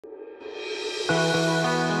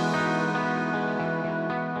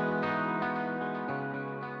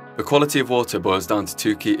The quality of water boils down to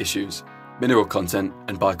two key issues: mineral content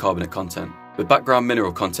and bicarbonate content. The background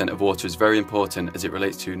mineral content of water is very important as it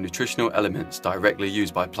relates to nutritional elements directly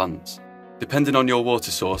used by plants. Depending on your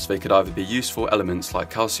water source, they could either be useful elements like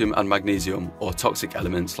calcium and magnesium or toxic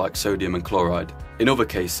elements like sodium and chloride. In other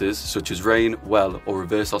cases, such as rain, well, or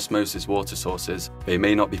reverse osmosis water sources, they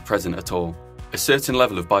may not be present at all. A certain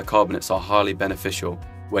level of bicarbonates are highly beneficial.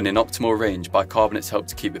 When in optimal range, bicarbonates help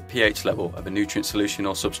to keep the pH level of a nutrient solution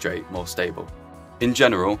or substrate more stable. In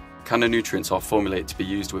general, CANNA nutrients are formulated to be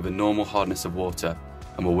used with a normal hardness of water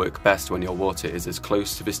and will work best when your water is as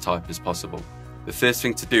close to this type as possible. The first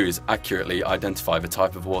thing to do is accurately identify the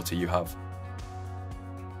type of water you have.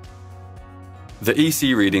 The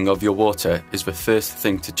EC reading of your water is the first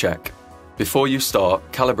thing to check. Before you start,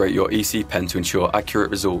 calibrate your EC pen to ensure accurate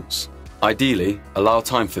results. Ideally, allow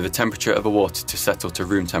time for the temperature of the water to settle to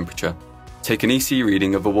room temperature. Take an EC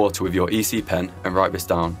reading of the water with your EC pen and write this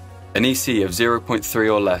down. An EC of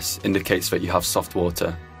 0.3 or less indicates that you have soft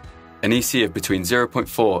water. An EC of between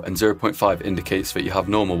 0.4 and 0.5 indicates that you have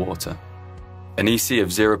normal water. An EC of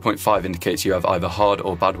 0.5 indicates you have either hard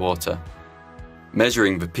or bad water.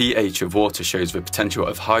 Measuring the pH of water shows the potential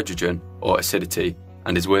of hydrogen or acidity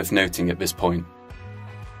and is worth noting at this point.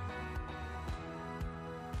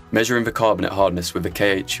 Measuring the carbonate hardness with the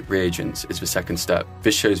KH reagents is the second step.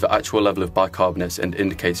 This shows the actual level of bicarbonates and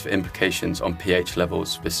indicates the implications on pH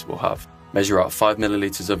levels this will have. Measure out 5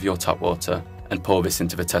 milliliters of your tap water and pour this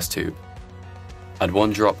into the test tube. Add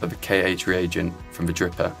 1 drop of the KH reagent from the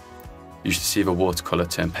dripper. You should see the water colour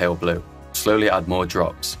turn pale blue. Slowly add more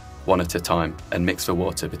drops, one at a time, and mix the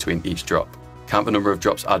water between each drop. Count the number of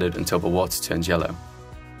drops added until the water turns yellow.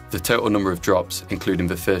 The total number of drops, including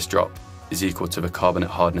the first drop, is equal to the carbonate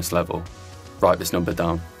hardness level. Write this number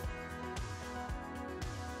down.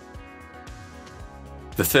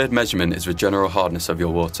 The third measurement is the general hardness of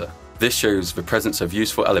your water. This shows the presence of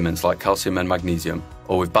useful elements like calcium and magnesium,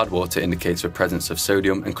 or with bad water indicates the presence of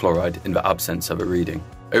sodium and chloride in the absence of a reading.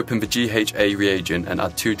 Open the GHA reagent and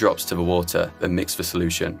add 2 drops to the water, then mix the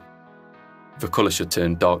solution. The colour should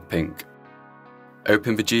turn dark pink.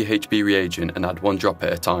 Open the GHB reagent and add 1 drop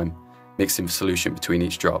at a time, mixing the solution between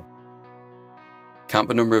each drop. Count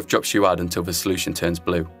the number of drops you add until the solution turns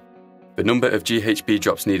blue. The number of GHB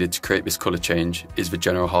drops needed to create this colour change is the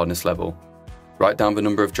general hardness level. Write down the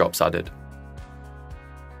number of drops added.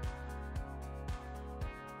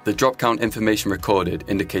 The drop count information recorded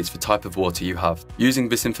indicates the type of water you have. Using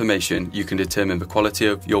this information, you can determine the quality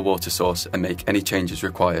of your water source and make any changes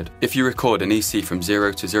required. If you record an EC from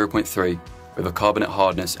 0 to 0.3 with a carbonate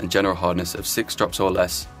hardness and general hardness of 6 drops or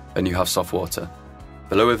less, then you have soft water.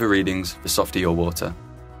 The lower the readings, the softer your water.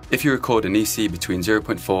 If you record an EC between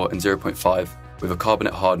 0.4 and 0.5 with a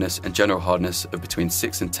carbonate hardness and general hardness of between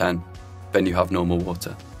 6 and 10, then you have normal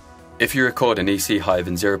water. If you record an EC higher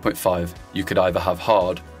than 0.5, you could either have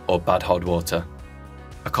hard or bad hard water.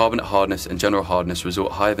 A carbonate hardness and general hardness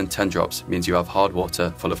result higher than 10 drops means you have hard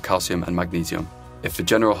water full of calcium and magnesium. If the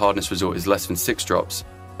general hardness result is less than 6 drops,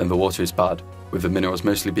 then the water is bad, with the minerals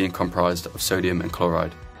mostly being comprised of sodium and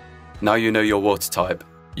chloride. Now you know your water type,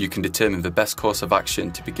 you can determine the best course of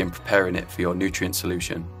action to begin preparing it for your nutrient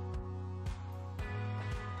solution.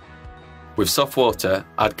 With soft water,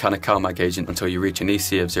 add CANNA CALMAG agent until you reach an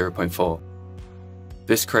EC of 0.4.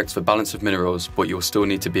 This corrects the balance of minerals, but you will still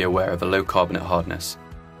need to be aware of a low carbonate hardness.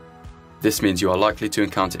 This means you are likely to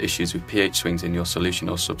encounter issues with pH swings in your solution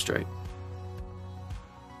or substrate.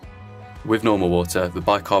 With normal water, the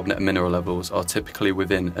bicarbonate and mineral levels are typically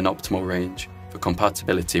within an optimal range for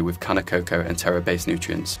compatibility with CANNA COCO and TERRA based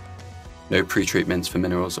nutrients. No pre-treatments for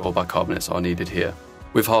minerals or bicarbonates are needed here.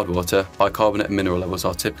 With hard water, bicarbonate and mineral levels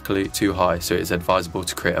are typically too high, so it is advisable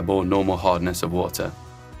to create a more normal hardness of water.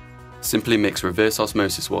 Simply mix reverse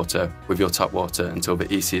osmosis water with your tap water until the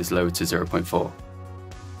EC is lowered to 0.4.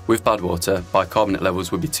 With bad water, bicarbonate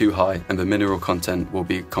levels will be too high and the mineral content will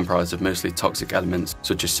be comprised of mostly toxic elements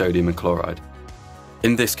such as sodium and chloride.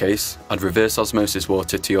 In this case, add reverse osmosis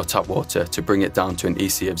water to your tap water to bring it down to an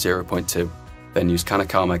EC of 0.2. Then use CANNA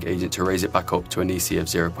CALMAG agent to raise it back up to an EC of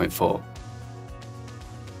 0.4.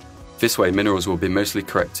 This way, minerals will be mostly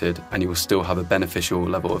corrected and you will still have a beneficial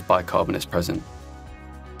level of bicarbonates present.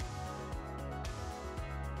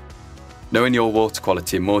 Knowing your water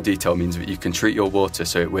quality in more detail means that you can treat your water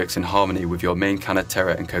so it works in harmony with your main CANNA,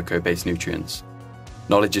 TERRA and cocoa-based nutrients.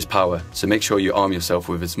 Knowledge is power, so make sure you arm yourself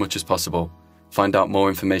with as much as possible. Find out more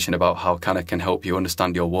information about how CANNA can help you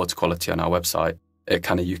understand your water quality on our website at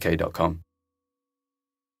cannauk.com.